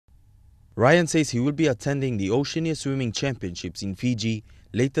Ryan says he will be attending the Oceania Swimming Championships in Fiji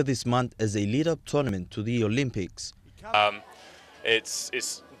later this month as a lead-up tournament to the Olympics.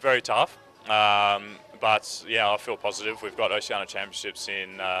 It's very tough, but yeah, I feel positive. We've got Oceania Championships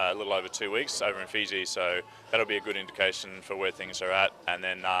in a little over 2 weeks over in Fiji, so that'll be a good indication for where things are at. And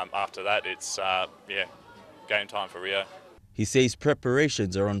then after that, it's game time for Rio. He says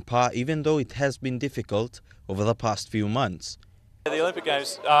preparations are on par, even though it has been difficult over the past few months. The Olympic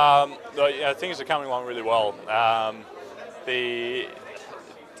Games, things are coming along really well. The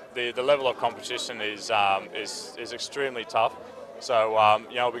level of competition is extremely tough. So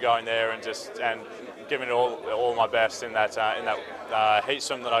I'll be going there and giving it all my best in that heat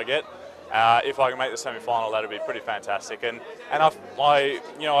swim that I get. If I can make the semi-final, that'd be pretty fantastic. And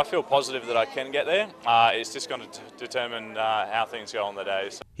I feel positive that I can get there. It's just going to determine how things go on the day.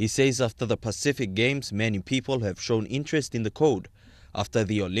 He says after the Pacific Games, many people have shown interest in the code. After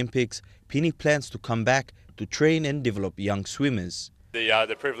the Olympics, Pini plans to come back to train and develop young swimmers.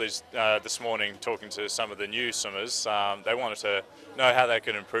 The privilege this morning talking to some of the new swimmers, they wanted to know how they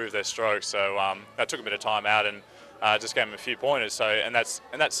could improve their strokes. So I took a bit of time out and just gave them a few pointers. So and that's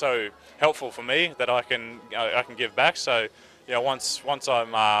so helpful for me that I can give back. So once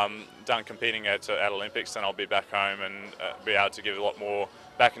I'm done competing at Olympics, then I'll be back home and be able to give a lot more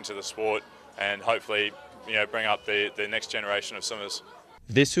back into the sport and hopefully bring up the next generation of swimmers.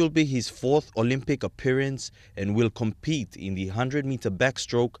 This will be his 4th Olympic appearance and will compete in the 100-meter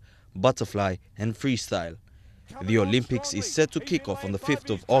backstroke, butterfly and freestyle. The Olympics is set to kick off on the 5th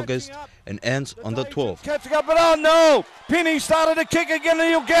of August and ends on the 12th. Catching up, but oh no! Pini started to kick again and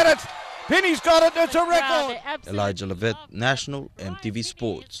he'll get it! Pini's got it, it's a record! Elijah Levitt, National EMTV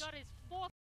Sports.